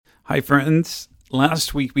Hi, friends.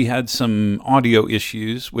 Last week we had some audio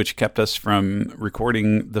issues which kept us from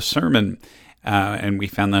recording the sermon, and we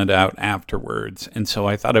found that out afterwards. And so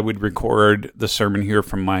I thought I would record the sermon here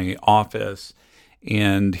from my office.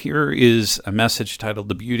 And here is a message titled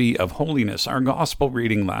The Beauty of Holiness. Our gospel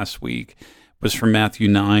reading last week was from Matthew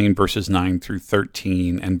 9, verses 9 through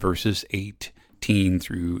 13, and verses 18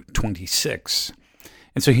 through 26.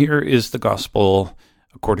 And so here is the gospel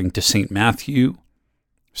according to St. Matthew,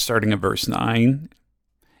 starting at verse 9.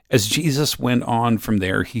 As Jesus went on from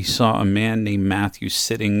there, he saw a man named Matthew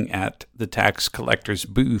sitting at the tax collector's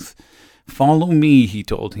booth. "Follow me," he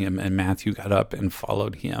told him, and Matthew got up and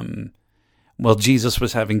followed him. While Jesus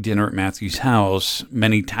was having dinner at Matthew's house,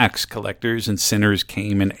 many tax collectors and sinners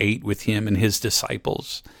came and ate with him and his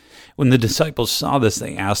disciples. When the disciples saw this,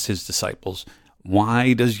 they asked his disciples,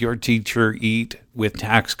 "Why does your teacher eat with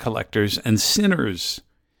tax collectors and sinners?"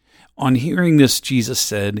 On hearing this, Jesus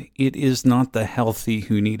said, "It is not the healthy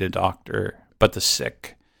who need a doctor, but the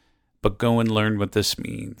sick. But go and learn what this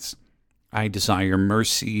means. I desire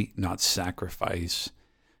mercy, not sacrifice.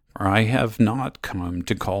 For I have not come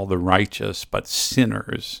to call the righteous, but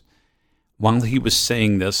sinners." While he was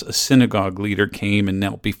saying this, a synagogue leader came and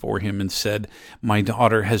knelt before him and said, "My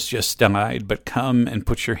daughter has just died, but come and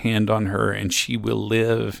put your hand on her, and she will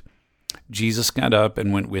live." Jesus got up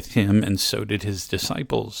and went with him, and so did his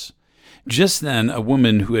disciples. Just then, a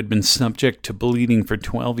woman who had been subject to bleeding for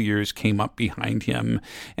 12 years came up behind him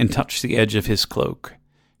and touched the edge of his cloak.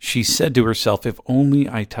 She said to herself, "If only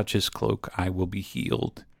I touch his cloak, I will be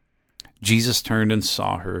healed." Jesus turned and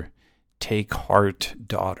saw her. "Take heart,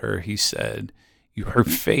 daughter," he said. "Your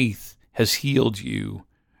faith has healed you."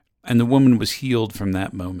 And the woman was healed from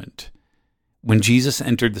that moment. When Jesus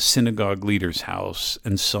entered the synagogue leader's house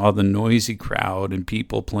and saw the noisy crowd and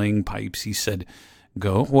people playing pipes, he said,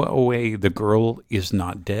 "Go away, the girl is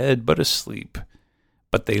not dead, but asleep."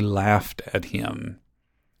 But they laughed at him.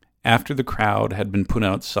 After the crowd had been put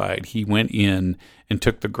outside, he went in and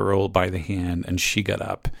took the girl by the hand, and she got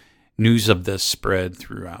up. News of this spread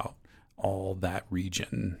throughout all that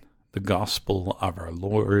region. The gospel of our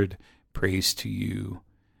Lord. Praise to you,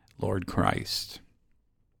 Lord Christ.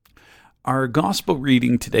 Our gospel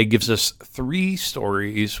reading today gives us 3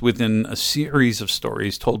 stories within a series of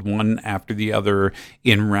stories told one after the other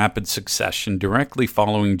in rapid succession, directly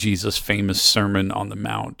following Jesus' famous Sermon on the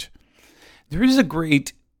Mount. There is a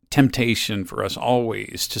great temptation for us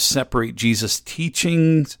always to separate Jesus'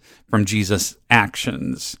 teachings from Jesus'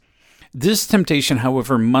 actions. This temptation,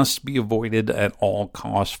 however, must be avoided at all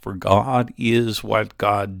costs, for God is what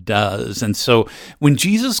God does. And so when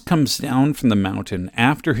Jesus comes down from the mountain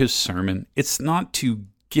after his sermon, it's not to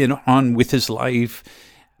get on with his life,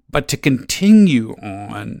 but to continue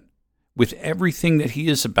on with everything that he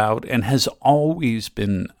is about and has always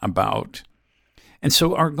been about. And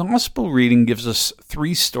so our gospel reading gives us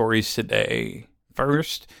 3 stories today.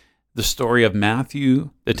 First, the story of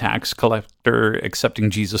Matthew, the tax collector, accepting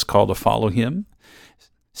Jesus' call to follow him.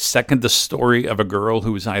 Second, the story of a girl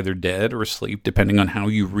who is either dead or asleep, depending on how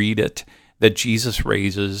you read it, that Jesus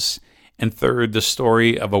raises. And third, the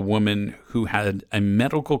story of a woman who had a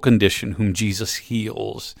medical condition whom Jesus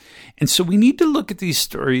heals. And so we need to look at these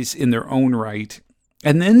stories in their own right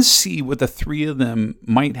and then see what the 3 of them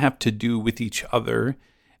might have to do with each other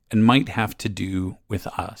and might have to do with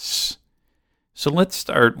us. So let's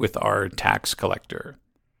start with our tax collector.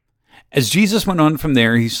 As Jesus went on from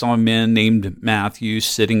there, he saw a man named Matthew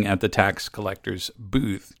sitting at the tax collector's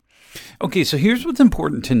booth. Okay, so here's what's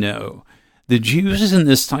important to know. The Jews in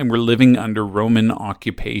this time were living under Roman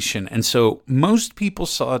occupation, and so most people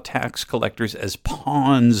saw tax collectors as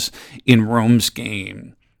pawns in Rome's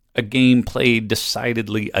game, a game played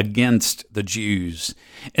decidedly against the Jews.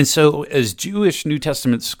 And so, as Jewish New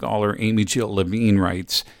Testament scholar Amy Jill Levine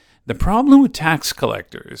writes, the problem with tax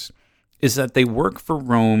collectors is that they work for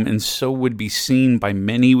Rome and so would be seen by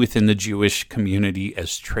many within the Jewish community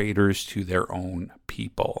as traitors to their own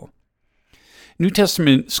people. New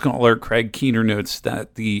Testament scholar Craig Keener notes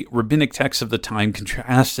that the rabbinic texts of the time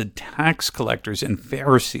contrasted tax collectors and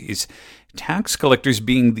Pharisees, tax collectors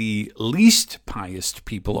being the least pious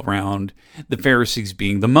people around, the Pharisees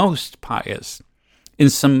being the most pious. In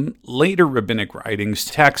some later rabbinic writings,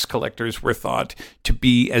 tax collectors were thought to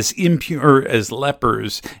be as impure as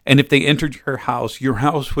lepers, and if they entered your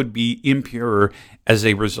house would be impure as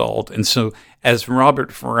a result. And so, as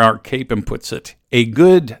Robert Farrar Capon puts it, a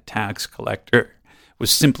good tax collector was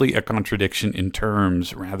simply a contradiction in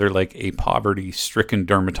terms, rather like a poverty-stricken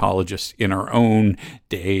dermatologist in our own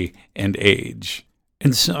day and age.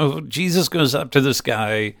 And so Jesus goes up to this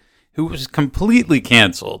guy who was completely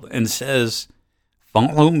canceled and says,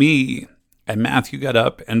 "Follow me." And Matthew got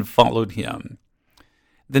up and followed him.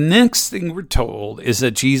 The next thing we're told is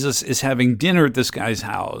that Jesus is having dinner at this guy's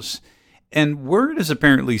house. And word is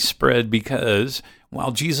apparently spread because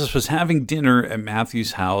while Jesus was having dinner at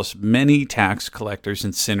Matthew's house, many tax collectors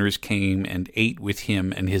and sinners came and ate with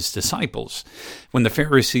him and his disciples. When the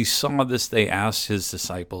Pharisees saw this, they asked his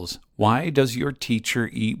disciples, "Why does your teacher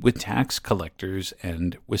eat with tax collectors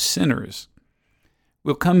and with sinners?"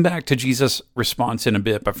 We'll come back to Jesus' response in a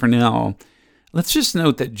bit, but for now, let's just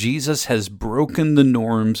note that Jesus has broken the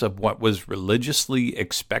norms of what was religiously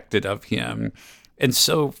expected of him. And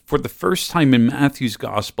so, for the first time in Matthew's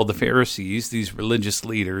gospel, the Pharisees, these religious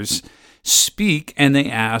leaders, speak and they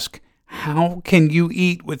ask, "How can you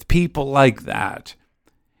eat with people like that?"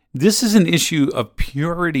 This is an issue of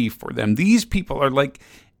purity for them. These people are like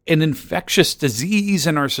an infectious disease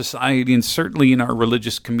in our society and certainly in our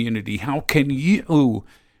religious community. How can you,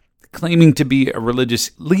 claiming to be a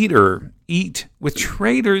religious leader, eat with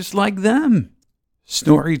traitors like them?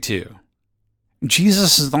 Story 2.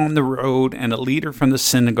 Jesus is on the road, and a leader from the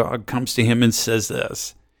synagogue comes to him and says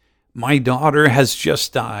this, "My daughter has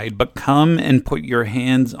just died, but come and put your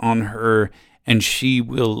hands on her, and she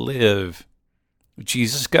will live."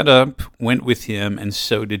 Jesus got up, went with him, and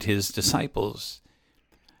so did his disciples.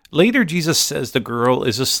 Later, Jesus says the girl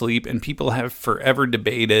is asleep, and people have forever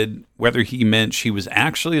debated whether he meant she was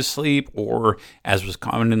actually asleep or, as was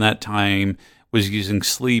common in that time, was using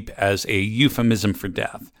sleep as a euphemism for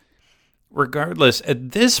death. Regardless,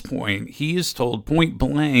 at this point, he is told point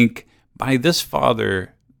blank by this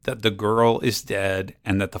father that the girl is dead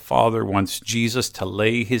and that the father wants Jesus to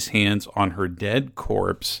lay his hands on her dead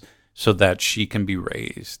corpse so that she can be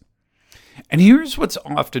raised. And here's what's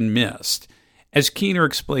often missed. As Keener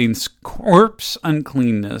explains, corpse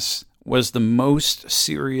uncleanness was the most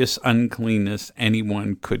serious uncleanness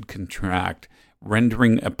anyone could contract,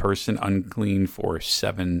 rendering a person unclean for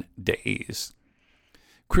 7 days.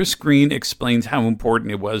 Chris Green explains how important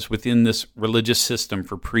it was within this religious system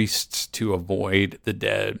for priests to avoid the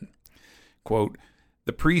dead. Quote,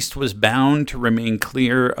 "The priest was bound to remain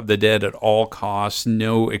clear of the dead at all costs.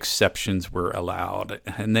 No exceptions were allowed."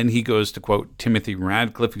 And then he goes to quote Timothy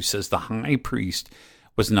Radcliffe, who says the high priest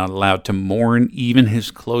was not allowed to mourn even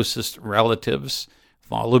his closest relatives,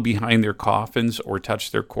 follow behind their coffins, or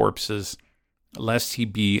touch their corpses, lest he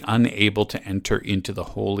be unable to enter into the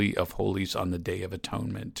Holy of Holies on the Day of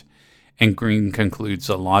Atonement. And Green concludes,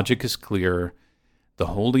 the logic is clear. The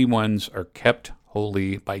holy ones are kept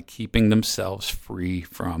holy by keeping themselves free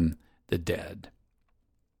from the dead.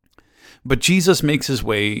 But Jesus makes his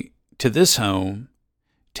way to this home,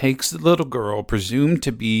 takes the little girl, presumed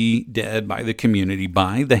to be dead by the community,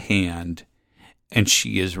 by the hand, and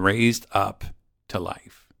she is raised up to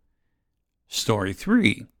life. Story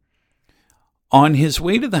 3. On his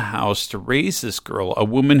way to the house to raise this girl, a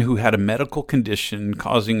woman who had a medical condition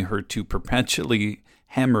causing her to perpetually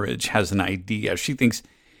hemorrhage has an idea. She thinks,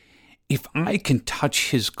 if I can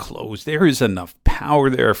touch his clothes, there is enough power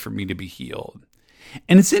there for me to be healed.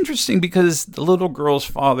 And it's interesting because the little girl's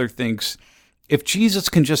father thinks, if Jesus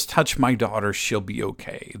can just touch my daughter, she'll be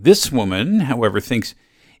okay. This woman, however, thinks,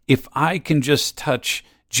 if I can just touch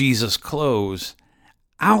Jesus' clothes,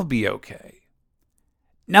 I'll be okay.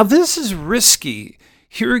 Now, this is risky.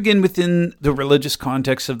 Here again, within the religious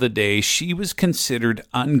context of the day, she was considered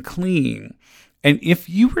unclean. And if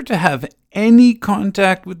you were to have any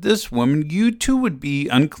contact with this woman, you too would be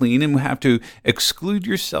unclean and would have to exclude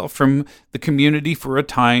yourself from the community for a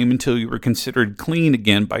time until you were considered clean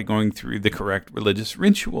again by going through the correct religious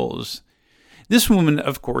rituals. This woman,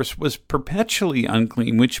 of course, was perpetually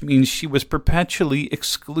unclean, which means she was perpetually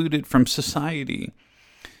excluded from society.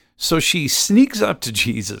 So she sneaks up to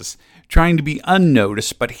Jesus, trying to be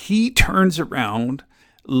unnoticed, but he turns around,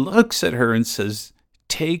 looks at her and says,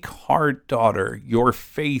 "Take heart, daughter, your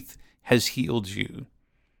faith has healed you."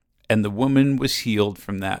 And the woman was healed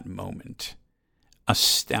from that moment.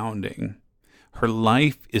 Astounding. Her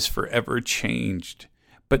life is forever changed.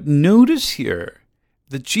 But notice here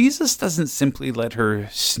that Jesus doesn't simply let her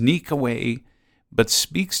sneak away, but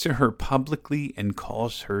speaks to her publicly and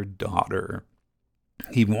calls her daughter.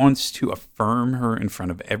 He wants to affirm her in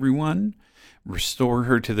front of everyone, restore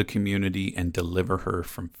her to the community, and deliver her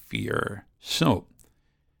from fear. So,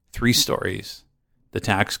 3 stories: the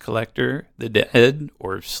tax collector, the dead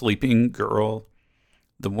or sleeping girl,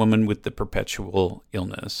 the woman with the perpetual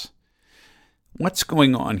illness. What's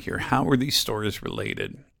going on here? How are these stories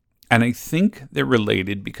related? And I think they're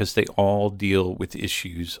related because they all deal with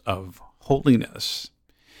issues of holiness.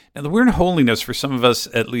 Now, the word holiness, for some of us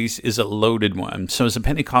at least, is a loaded one. So as a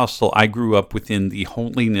Pentecostal, I grew up within the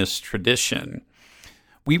holiness tradition.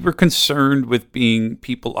 We were concerned with being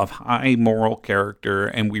people of high moral character,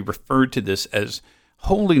 and we referred to this as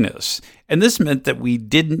holiness. And this meant that we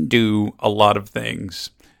didn't do a lot of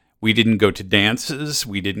things. We didn't go to dances,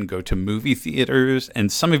 we didn't go to movie theaters,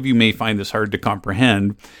 and some of you may find this hard to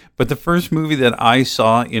comprehend, but the first movie that I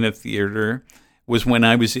saw in a theater was when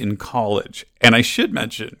I was in college. And I should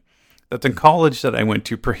mention that the college that I went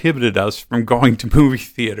to prohibited us from going to movie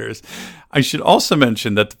theaters. I should also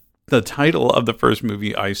mention that the title of the first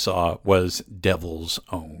movie I saw was Devil's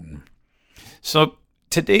Own. So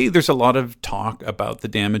today there's a lot of talk about the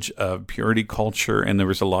damage of purity culture, and there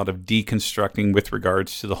was a lot of deconstructing with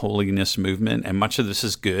regards to the holiness movement, and much of this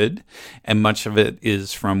is good, and much of it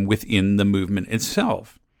is from within the movement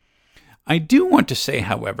itself. I do want to say,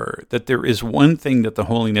 however, that there is one thing that the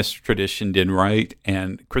holiness tradition did right,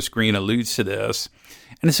 and Chris Green alludes to this,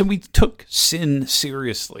 and it's that we took sin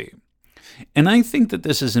seriously. And I think that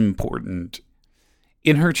this is important.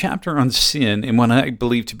 In her chapter on sin, in what I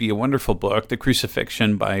believe to be a wonderful book, The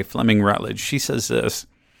Crucifixion by Fleming Rutledge, she says this: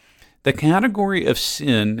 the category of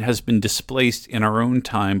sin has been displaced in our own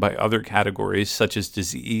time by other categories such as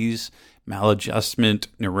disease, maladjustment,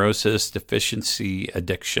 neurosis, deficiency,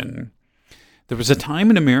 addiction. There was a time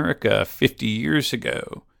in America 50 years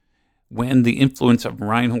ago when the influence of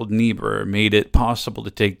Reinhold Niebuhr made it possible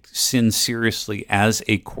to take sin seriously as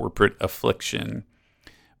a corporate affliction.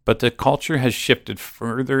 But the culture has shifted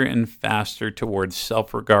further and faster towards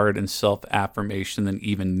self-regard and self-affirmation than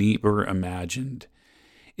even Niebuhr imagined.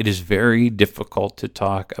 It is very difficult to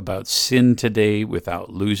talk about sin today without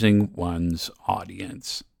losing one's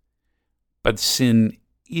audience. But sin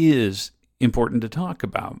is important to talk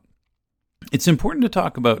about. It's important to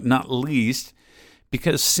talk about not least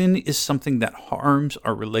because sin is something that harms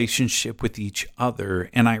our relationship with each other,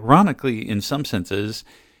 and ironically, in some senses,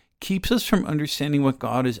 keeps us from understanding what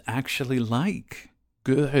God is actually like: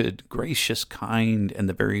 good, gracious, kind, and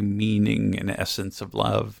the very meaning and essence of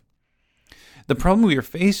love. The problem we are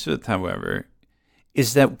faced with, however,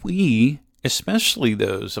 is that we, especially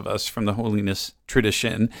those of us from the holiness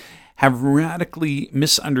tradition, have radically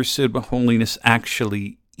misunderstood what holiness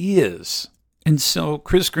actually is. And so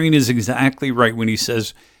Chris Green is exactly right when he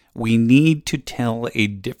says we need to tell a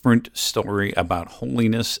different story about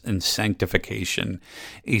holiness and sanctification,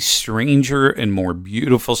 a stranger and more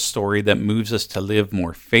beautiful story that moves us to live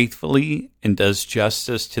more faithfully and does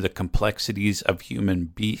justice to the complexities of human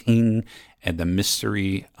being and the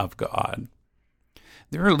mystery of God.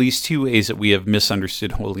 There are at least two ways that we have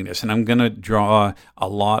misunderstood holiness, and I'm going to draw a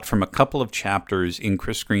lot from a couple of chapters in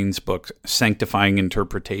Chris Green's book, Sanctifying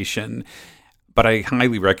Interpretation. But I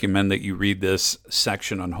highly recommend that you read this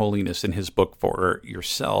section on holiness in his book for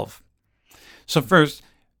yourself. So first,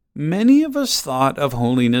 many of us thought of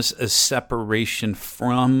holiness as separation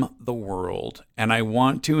from the world, and I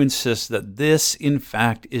want to insist that this, in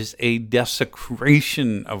fact, is a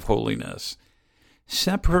desecration of holiness.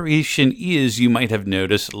 Separation is, you might have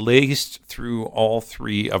noticed, laced through all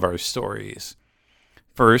three of our stories.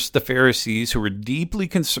 First, the Pharisees, who were deeply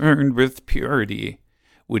concerned with purity,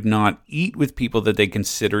 would not eat with people that they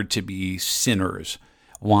considered to be sinners.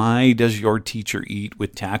 Why does your teacher eat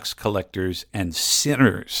with tax collectors and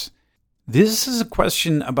sinners? This is a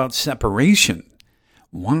question about separation.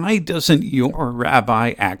 Why doesn't your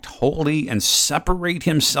rabbi act holy and separate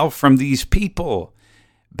himself from these people?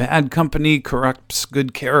 Bad company corrupts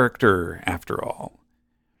good character, after all.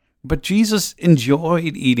 But Jesus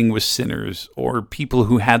enjoyed eating with sinners, or people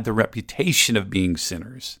who had the reputation of being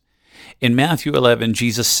sinners. In Matthew 11,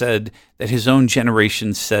 Jesus said that his own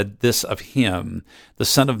generation said this of him: the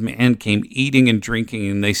Son of Man came eating and drinking,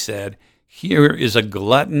 and they said, "Here is a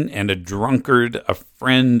glutton and a drunkard, a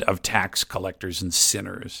friend of tax collectors and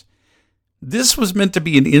sinners." This was meant to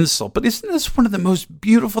be an insult, but isn't this one of the most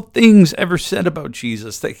beautiful things ever said about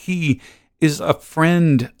Jesus, that he is a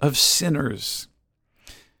friend of sinners?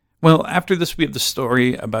 Well, after this, we have the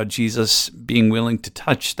story about Jesus being willing to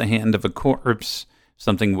touch the hand of a corpse,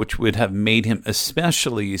 something which would have made him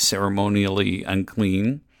especially ceremonially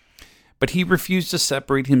unclean. But he refused to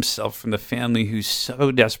separate himself from the family who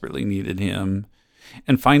so desperately needed him.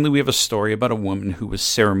 And finally, we have a story about a woman who was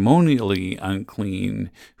ceremonially unclean,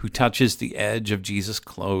 who touches the edge of Jesus'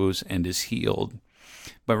 clothes and is healed.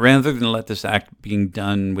 But rather than let this act being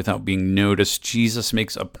done without being noticed, Jesus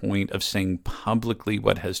makes a point of saying publicly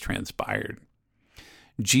what has transpired.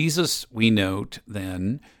 Jesus, we note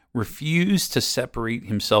then, refused to separate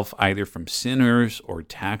himself either from sinners or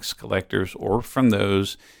tax collectors or from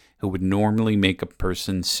those who would normally make a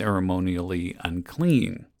person ceremonially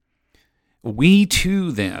unclean. We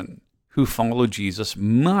too, then, who follow Jesus,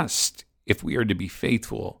 must, if we are to be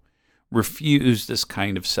faithful, refuse this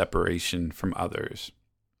kind of separation from others.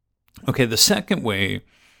 Okay, the second way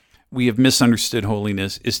we have misunderstood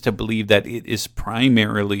holiness is to believe that it is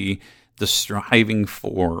primarily the striving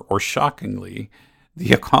for, or shockingly,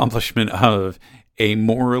 the accomplishment of a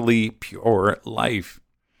morally pure life.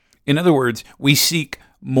 In other words, we seek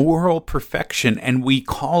moral perfection and we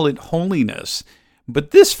call it holiness.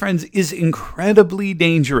 But this, friends, is incredibly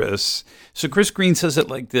dangerous. So Chris Green says it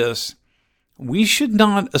like this: we should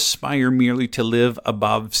not aspire merely to live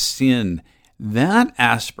above sin. That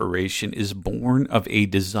aspiration is born of a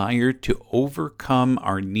desire to overcome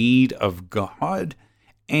our need of God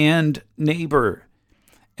and neighbor.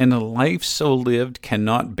 And a life so lived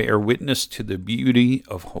cannot bear witness to the beauty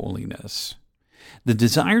of holiness. The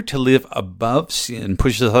desire to live above sin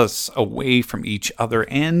pushes us away from each other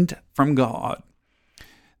and from God.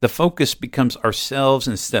 The focus becomes ourselves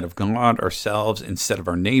instead of God, ourselves instead of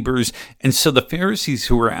our neighbors. And so the Pharisees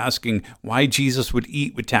who were asking why Jesus would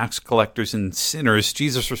eat with tax collectors and sinners,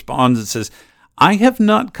 Jesus responds and says, I have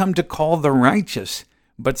not come to call the righteous,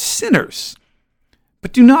 but sinners.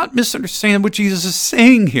 But do not misunderstand what Jesus is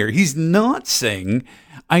saying here. He's not saying,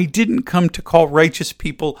 I didn't come to call righteous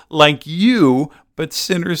people like you, but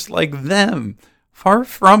sinners like them. Far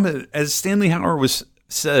from it. As Stanley Hauer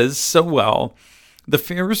says so well, the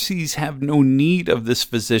Pharisees have no need of this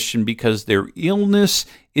physician because their illness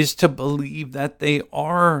is to believe that they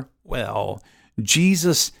are well.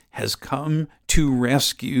 Jesus has come to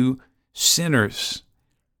rescue sinners.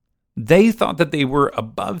 They thought that they were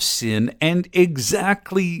above sin, and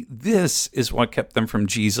exactly this is what kept them from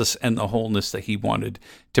Jesus and the wholeness that he wanted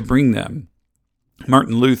to bring them.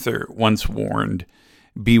 Martin Luther once warned,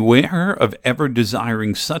 beware of ever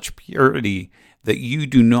desiring such purity that you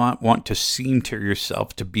do not want to seem to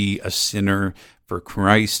yourself to be a sinner, for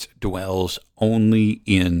Christ dwells only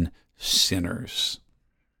in sinners.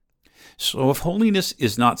 So if holiness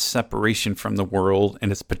is not separation from the world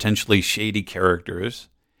and its potentially shady characters,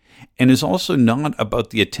 and is also not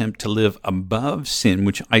about the attempt to live above sin,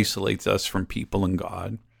 which isolates us from people and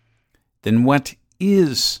God, then what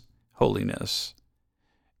is holiness?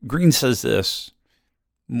 Green says this: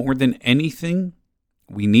 more than anything,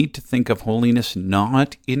 we need to think of holiness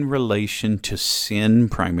not in relation to sin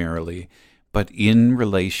primarily, but in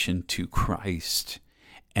relation to Christ.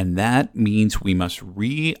 And that means we must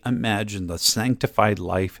reimagine the sanctified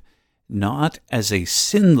life not as a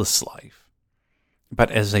sinless life,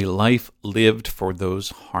 but as a life lived for those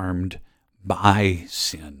harmed by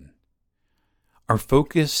sin. Our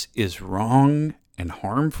focus is wrong and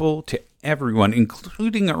harmful to everyone,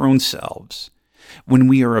 including our own selves, when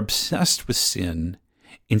we are obsessed with sin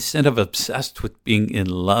instead of obsessed with being in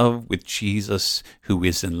love with Jesus, who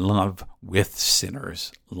is in love with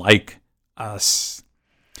sinners like us.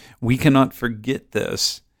 We cannot forget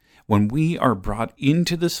this. When we are brought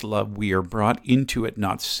into this love, we are brought into it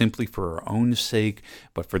not simply for our own sake,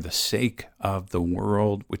 but for the sake of the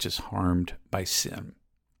world which is harmed by sin.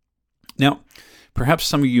 Now, perhaps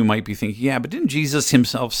some of you might be thinking, yeah, but didn't Jesus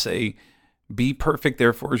himself say, be perfect,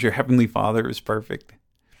 therefore, as your heavenly Father is perfect?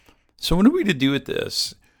 So what are we to do with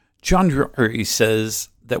this? John Drury says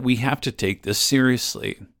that we have to take this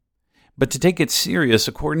seriously. But to take it serious,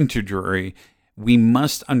 according to Drury, we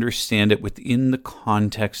must understand it within the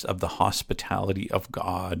context of the hospitality of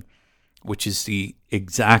God, which is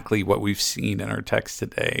exactly what we've seen in our text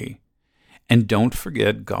today. And don't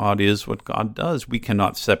forget, God is what God does. We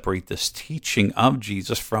cannot separate this teaching of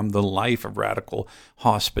Jesus from the life of radical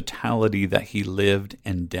hospitality that he lived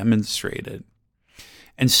and demonstrated.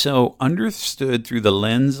 And so, understood through the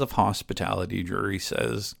lens of hospitality, Drury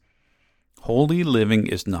says, holy living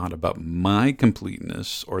is not about my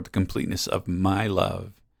completeness or the completeness of my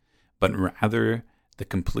love, but rather the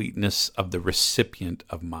completeness of the recipient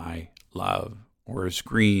of my love. Or as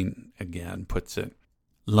Green again puts it,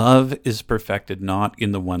 love is perfected not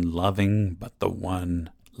in the one loving, but the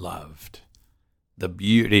one loved. The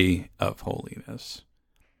beauty of holiness.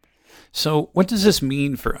 So what does this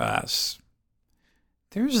mean for us?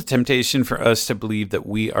 There's a temptation for us to believe that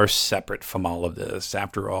we are separate from all of this.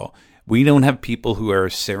 After all, we don't have people who are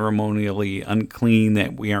ceremonially unclean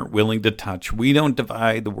that we aren't willing to touch. We don't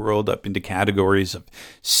divide the world up into categories of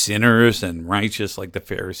sinners and righteous like the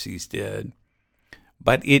Pharisees did.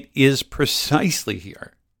 But it is precisely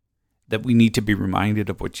here that we need to be reminded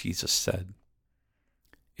of what Jesus said.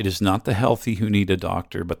 It is not the healthy who need a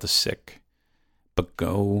doctor, but the sick. But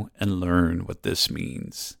go and learn what this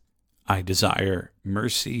means. I desire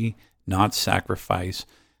mercy, not sacrifice,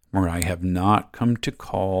 for I have not come to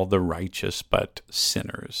call the righteous, but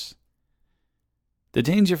sinners. The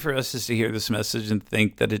danger for us is to hear this message and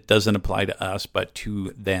think that it doesn't apply to us, but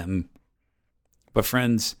to them. But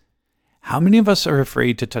friends, how many of us are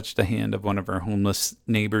afraid to touch the hand of one of our homeless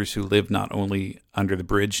neighbors who live not only under the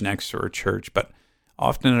bridge next to our church, but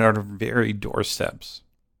often at our very doorsteps?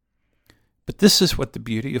 But this is what the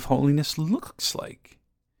beauty of holiness looks like.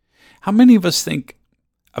 How many of us think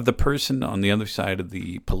of the person on the other side of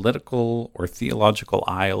the political or theological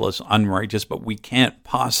aisle as unrighteous, but we can't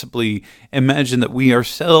possibly imagine that we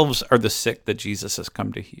ourselves are the sick that Jesus has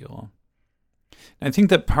come to heal? And I think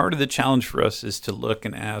that part of the challenge for us is to look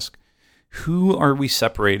and ask, who are we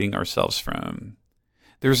separating ourselves from?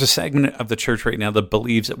 There's a segment of the church right now that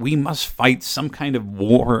believes that we must fight some kind of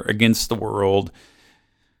war against the world.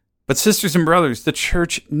 But sisters and brothers, the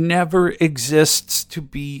church never exists to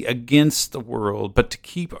be against the world, but to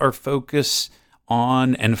keep our focus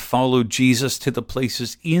on and follow Jesus to the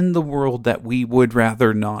places in the world that we would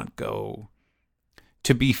rather not go.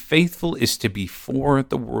 To be faithful is to be for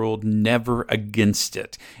the world, never against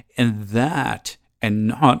it. And that, and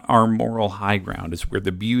not our moral high ground, is where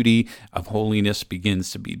the beauty of holiness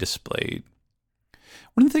begins to be displayed.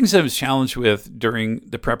 One of the things I was challenged with during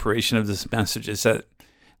the preparation of this message is that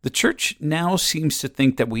the church now seems to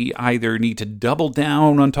think that we either need to double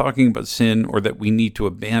down on talking about sin or that we need to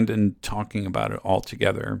abandon talking about it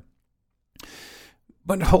altogether.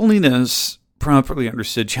 But holiness, properly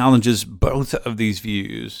understood, challenges both of these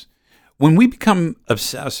views. When we become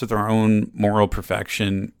obsessed with our own moral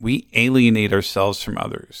perfection, we alienate ourselves from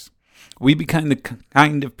others. We become the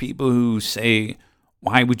kind of people who say,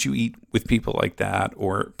 why would you eat with people like that?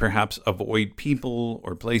 Or perhaps avoid people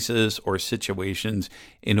or places or situations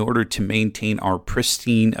in order to maintain our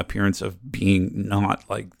pristine appearance of being not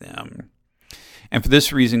like them. And for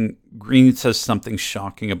this reason, Green says something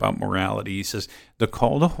shocking about morality. He says, the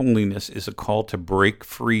call to holiness is a call to break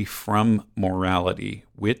free from morality,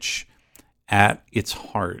 which at its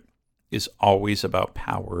heart is always about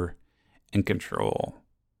power and control.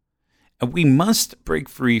 And we must break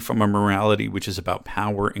free from a morality which is about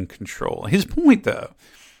power and control. His point, though,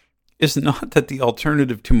 is not that the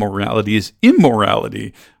alternative to morality is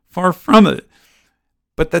immorality, far from it,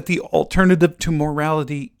 but that the alternative to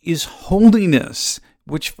morality is holiness,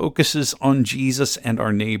 which focuses on Jesus and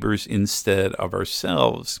our neighbors instead of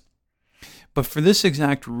ourselves. But for this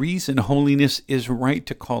exact reason, holiness is right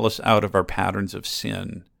to call us out of our patterns of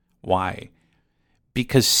sin. Why?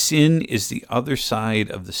 Because sin is the other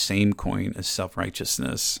side of the same coin as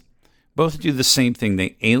self-righteousness. Both do the same thing.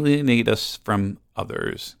 They alienate us from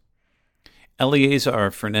others.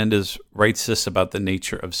 Eleazar Fernandez writes this about the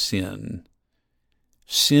nature of sin.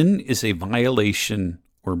 Sin is a violation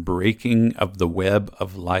or breaking of the web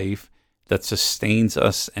of life that sustains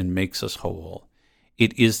us and makes us whole.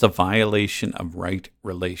 It is the violation of right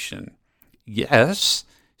relation. Yes,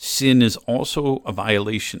 sin is also a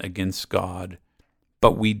violation against God,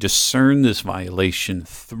 but we discern this violation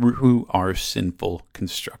through our sinful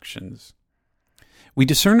constructions. We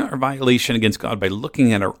discern our violation against God by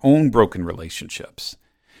looking at our own broken relationships.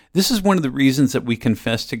 This is one of the reasons that we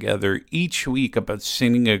confess together each week about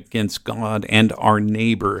sinning against God and our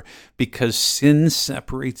neighbor, because sin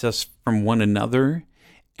separates us from one another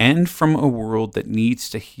and from a world that needs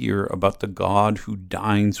to hear about the God who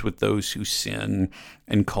dines with those who sin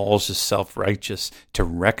and calls us self-righteous, to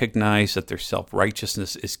recognize that their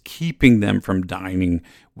self-righteousness is keeping them from dining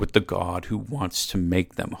with the God who wants to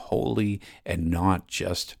make them holy and not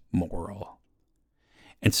just moral.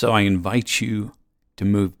 And so I invite you to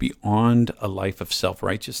move beyond a life of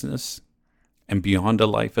self-righteousness and beyond a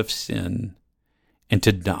life of sin, and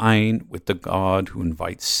to dine with the God who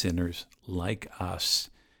invites sinners like us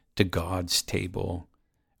to God's table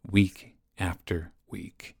week after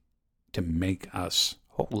week to make us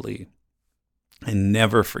holy. And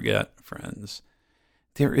never forget, friends,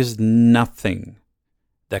 there is nothing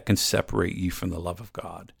that can separate you from the love of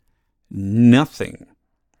God. Nothing.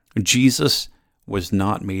 Jesus was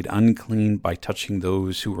not made unclean by touching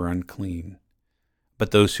those who were unclean,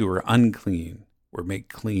 but those who were unclean were made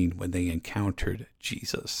clean when they encountered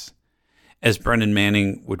Jesus. As Brennan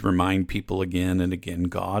Manning would remind people again and again,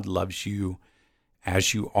 God loves you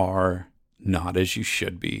as you are, not as you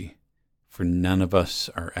should be, for none of us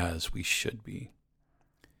are as we should be.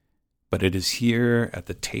 But it is here at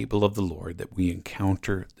the table of the Lord that we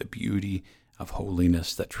encounter the beauty of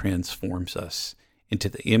holiness that transforms us into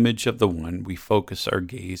the image of the one we focus our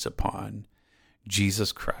gaze upon,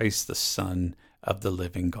 Jesus Christ, the Son of the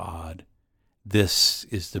living God. This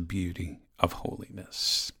is the beauty of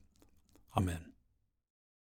holiness. Amen.